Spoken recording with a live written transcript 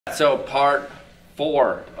So part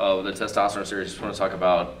 4 of the testosterone series, I just want to talk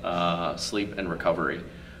about sleep and recovery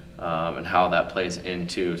and how that plays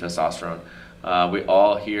into testosterone. We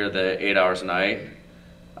all hear the 8 hours a night.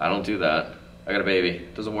 I don't do that. I got a baby.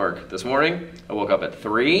 It doesn't work. This morning, I woke up at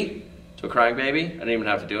 3 to a crying baby. I didn't even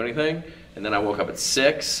have to do anything. And then I woke up at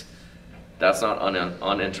 6. That's not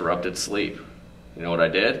uninterrupted sleep. You know what I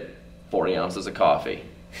did? 40 ounces of coffee.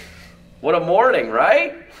 What a morning,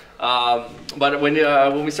 right? But when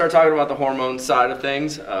we start talking about the hormone side of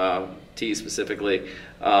things, T specifically,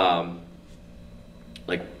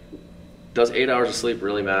 like, does 8 hours of sleep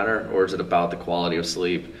really matter, or is it about the quality of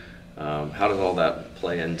sleep? How does all that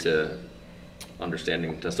play into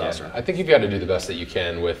understanding testosterone? Yeah, I think you've got to do the best that you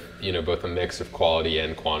can with both a mix of quality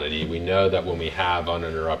and quantity. We know that when we have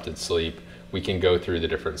uninterrupted sleep, we can go through the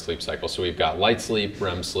different sleep cycles. So we've got light sleep,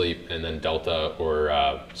 REM sleep, and then delta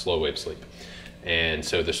or slow wave sleep. And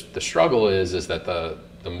so the struggle is that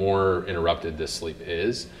the more interrupted this sleep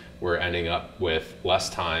is, we're ending up with less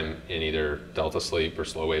time in either delta sleep or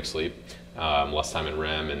slow wave sleep, less time in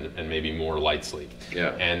REM, and maybe more light sleep.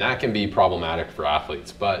 Yeah. And that can be problematic for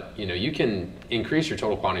athletes. But you can increase your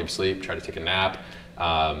total quantity of sleep, try to take a nap,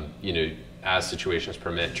 as situations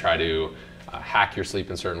permit, try to hack your sleep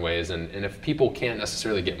in certain ways. And if people can't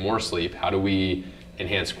necessarily get more sleep, how do we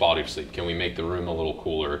enhance quality of sleep? Can we make the room a little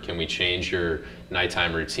cooler? Can we change your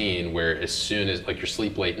nighttime routine where as soon as, like, your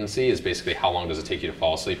sleep latency is basically how long does it take you to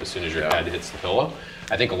fall asleep as soon as your head hits the pillow?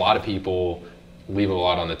 I think a lot of people leave a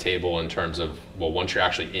lot on the table in terms of, well, once you're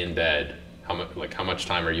actually in bed, how much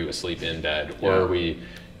time are you asleep in bed? Or are we,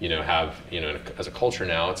 as a culture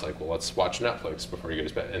now, it's like, well, let's watch Netflix before you go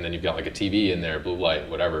to bed. And then you've got like a TV in there, blue light,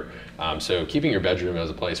 whatever. So keeping your bedroom as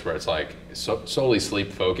a place where it's like solely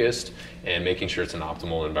sleep focused and making sure it's an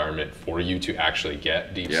optimal environment for you to actually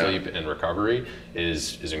get deep sleep and recovery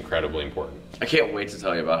is incredibly important. I can't wait to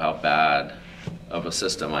tell you about how bad of a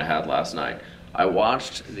system I had last night. I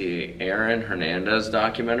watched the Aaron Hernandez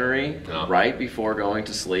documentary right before going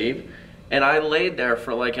to sleep, and I laid there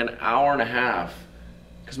for like an hour and a half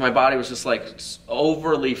because my body was just like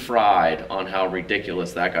overly fried on how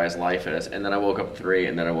ridiculous that guy's life is. And then I woke up at 3,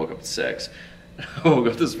 and then I woke up at 6. I woke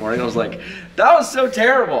up this morning, I was like, that was so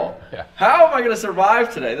terrible. Yeah. How am I going to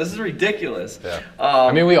survive today? This is ridiculous. Yeah.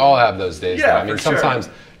 I mean, we all have those days. Yeah, I mean,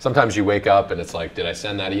 sometimes you wake up and it's like, did I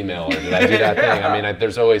send that email, or did I do that thing? I mean,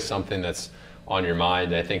 there's always something that's on your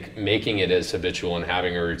mind. I think making it as habitual and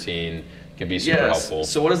having a routine can be super helpful.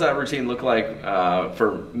 So what does that routine look like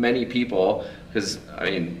for many people? Because, I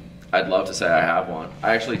mean, I'd love to say I have one.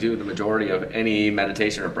 I actually do the majority of any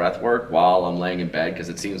meditation or breath work while I'm laying in bed, because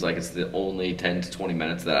it seems like it's the only 10 to 20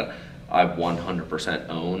 minutes that I 100%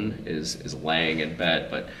 own is laying in bed.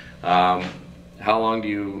 But how long do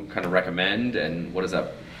you kind of recommend, and what does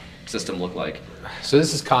that system look like? So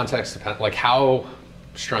this is context dependent. Like, how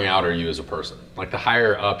strung out are you as a person? Like, the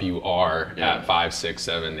higher up you are at 5, 6,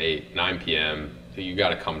 7, 8, 9 p.m., you got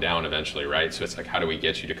to come down eventually, right? So it's like, how do we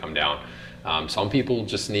get you to come down? Some people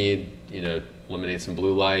just need, eliminate some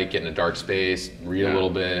blue light, get in a dark space, read a little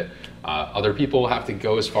bit. Other people have to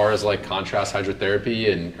go as far as like contrast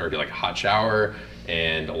hydrotherapy or like a hot shower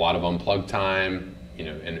and a lot of unplugged time,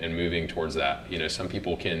 and moving towards that. Some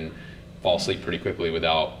people can fall asleep pretty quickly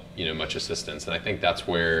without, much assistance. And I think that's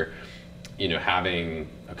where, having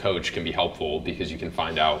a coach can be helpful, because you can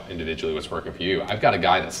find out individually what's working for you. I've got a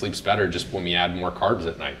guy that sleeps better just when we add more carbs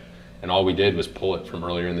at night. And all we did was pull it from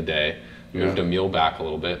earlier in the day, moved a meal back a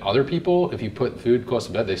little bit. Other people, if you put food close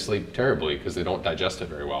to bed, they sleep terribly because they don't digest it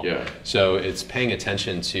very well. Yeah. So it's paying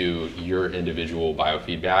attention to your individual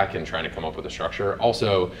biofeedback and trying to come up with a structure.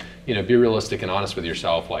 Also, be realistic and honest with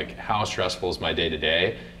yourself. Like, how stressful is my day to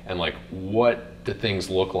day? And like, what do things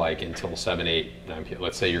look like until 7, 8, 9 p.m.?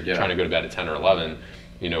 Let's say you're trying to go to bed at 10 or 11.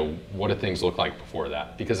 What do things look like before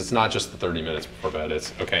that? Because it's not just the 30 minutes before bed.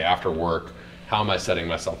 It's, okay, after work, how am I setting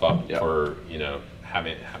myself up for,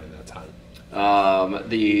 having that time?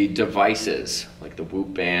 The devices, like the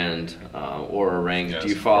Whoop Band, Oura Ring, do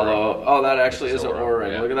you follow? Oura. Oh, that actually is an Oura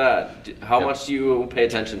Ring. Yeah. Look at that. How much do you pay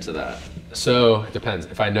attention to that? So it depends.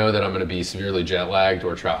 If I know that I'm going to be severely jet lagged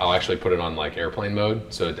I'll actually put it on like airplane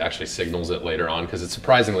mode, so it actually signals it later on, because it's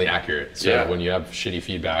surprisingly accurate. So when you have shitty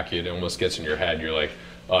feedback, it almost gets in your head. You're like,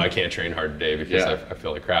 oh, I can't train hard today because I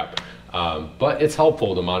feel like crap. But it's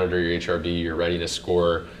helpful to monitor your HRV, your readiness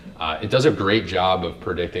score. It does a great job of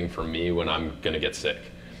predicting for me when I'm going to get sick.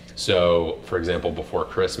 So, for example, before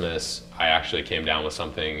Christmas, I actually came down with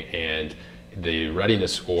something, and the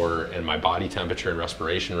readiness score and my body temperature and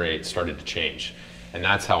respiration rate started to change. And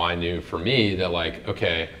that's how I knew, for me, that like,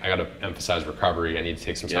 okay, I got to emphasize recovery. I need to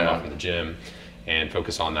take some time off from the gym and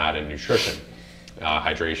focus on that and nutrition.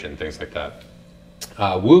 hydration, things like that.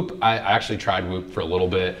 Whoop, I actually tried Whoop for a little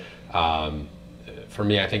bit. For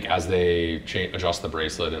me, I think as they adjust the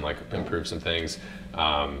bracelet and like improve some things,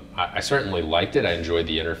 I certainly liked it. I enjoyed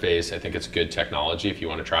the interface. I think it's good technology if you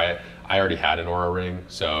want to try it. I already had an Oura Ring,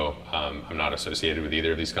 so I'm not associated with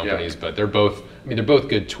either of these companies, but they're both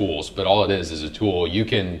good tools, but all it is a tool. You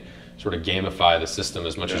can sort of gamify the system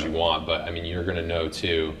as much as you want, but I mean, you're going to know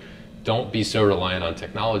too, don't be so reliant on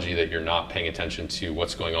technology that you're not paying attention to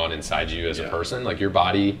what's going on inside you as a person. Like, your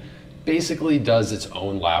body basically does its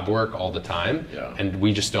own lab work all the time, and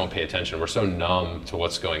we just don't pay attention. We're so numb to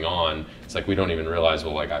what's going on. It's like we don't even realize,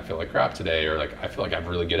 well, like, I feel like crap today, or like I feel like I have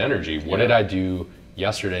really good energy. What did I do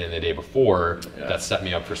yesterday and the day before that set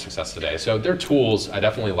me up for success today? So they're tools. I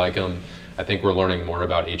definitely like them. I think we're learning more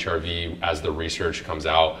about HRV as the research comes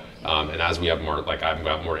out, and as we have more, like, I've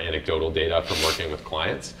got more anecdotal data from working with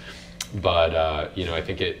clients. But you know, I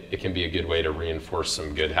think it can be a good way to reinforce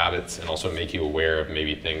some good habits and also make you aware of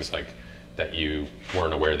maybe things like that you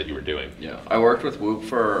weren't aware that you were doing. Yeah, I worked with Whoop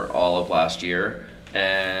for all of last year,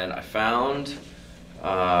 and I found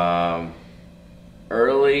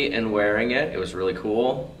early in wearing it, it was really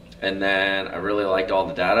cool, and then I really liked all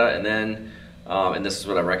the data, and then and this is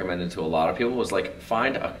what I recommended to a lot of people, was like,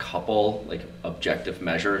 find a couple like objective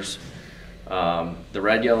measures. The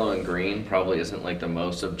red, yellow, and green probably isn't like the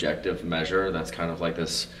most objective measure. That's kind of like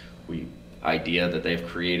this idea that they've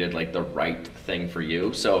created like the right thing for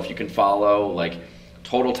you. So if you can follow like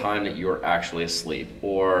total time that you're actually asleep,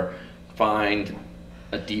 or find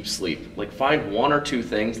a deep sleep, like find one or two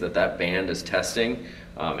things that band is testing,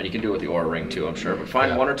 and you can do it with the Oura Ring too, I'm sure, but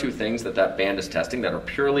find one or two things that band is testing that are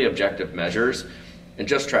purely objective measures, and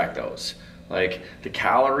just track those. Like the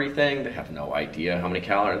calorie thing, they have no idea how many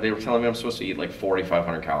calories. They were telling me I'm supposed to eat like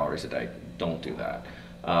 4,500 calories a day. Don't do that.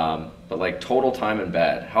 But like total time in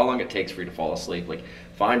bed, how long it takes for you to fall asleep, like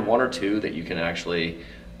find one or two that you can actually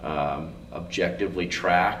objectively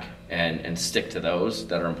track and stick to those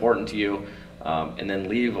that are important to you, and then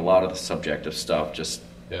leave a lot of the subjective stuff, just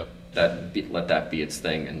let that be its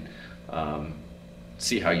thing, and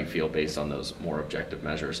see how you feel based on those more objective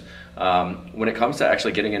measures. When it comes to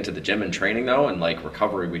actually getting into the gym and training though, and like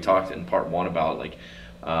recovery, we talked in part one about like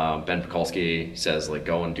Ben Pakulski says like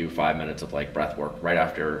go and do 5 minutes of like breath work right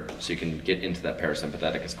after, so you can get into that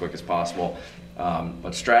parasympathetic as quick as possible.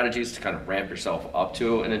 But strategies to kind of ramp yourself up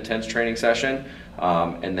to an intense training session,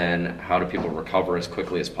 and then how do people recover as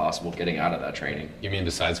quickly as possible getting out of that training. You mean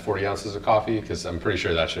besides 40 ounces of coffee? Because I'm pretty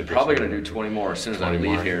sure that should probably going to do 20 more as soon as I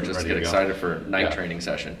leave here, just to get excited for night training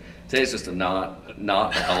session. Today's just a not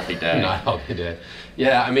a healthy day. Not a healthy day.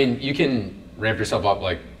 Yeah, I mean, you can ramp yourself up.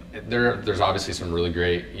 Like there's obviously some really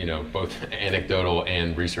great, you know, both anecdotal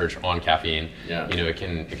and research on caffeine. You know, it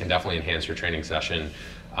can definitely enhance your training session.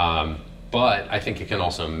 But I think it can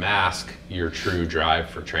also mask your true drive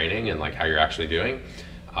for training and like how you're actually doing.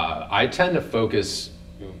 I tend to focus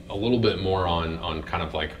a little bit more on kind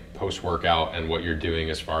of like post-workout and what you're doing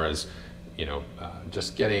as far as, you know,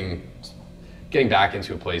 just getting back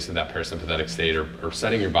into a place of that parasympathetic state, or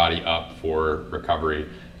setting your body up for recovery.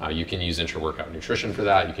 You can use intra-workout nutrition for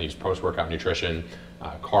that. You can use post-workout nutrition.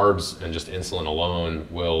 Carbs and just insulin alone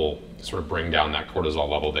will sort of bring down that cortisol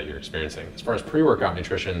level that you're experiencing. As far as pre-workout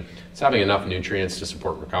nutrition, it's having enough nutrients to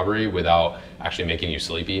support recovery without actually making you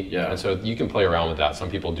sleepy. And so you can play around with that. Some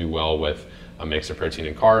people do well with a mix of protein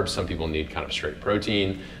and carbs. Some people need kind of straight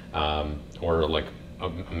protein, or like a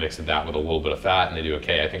mix of that with a little bit of fat, and they do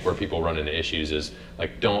okay. I think where people run into issues is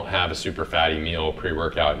like, don't have a super fatty meal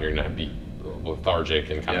pre-workout and you're gonna be lethargic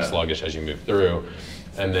and kind of sluggish as you move through.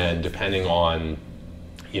 And then depending on,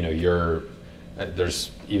 you know, there's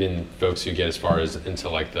even folks who get as far as into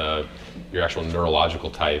like your actual neurological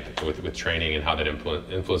type with training and how that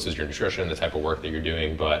influences your nutrition, the type of work that you're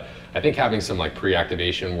doing. But I think having some like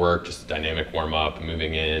pre-activation work, just dynamic warm up,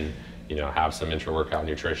 moving in, you know, have some intra-workout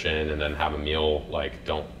nutrition, and then have a meal. Like,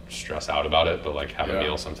 don't stress out about it, but like have a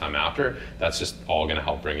meal sometime after. That's just all going to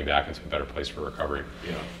help bring you back into a better place for recovery.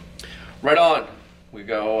 Right on. We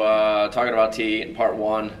go talking about T in part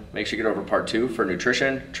one. Make sure you get over to part two for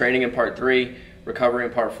nutrition, training in part three, recovery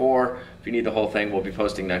in part four. If you need the whole thing, we'll be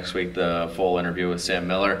posting next week the full interview with Sam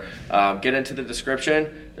Miller. Get into the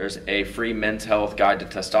description. There's a free men's health guide to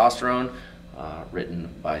testosterone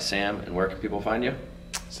written by Sam. And where can people find you?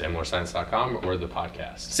 SamMillerScience.com or the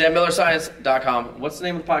podcast. SamMillerScience.com. What's the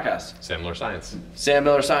name of the podcast? Sam Miller Science. Sam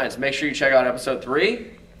Miller Science. Make sure you check out episode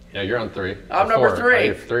 3. Yeah, you're on 3. I'm number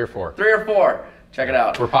 3. 3 or 4. 3 or 4. Check it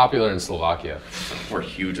out. We're popular in Slovakia. We're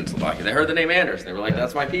huge in Slovakia. They heard the name Anders. They were like,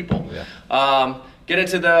 that's my people. Get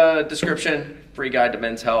into the description. Free guide to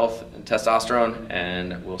men's health and testosterone.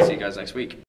 And we'll see you guys next week.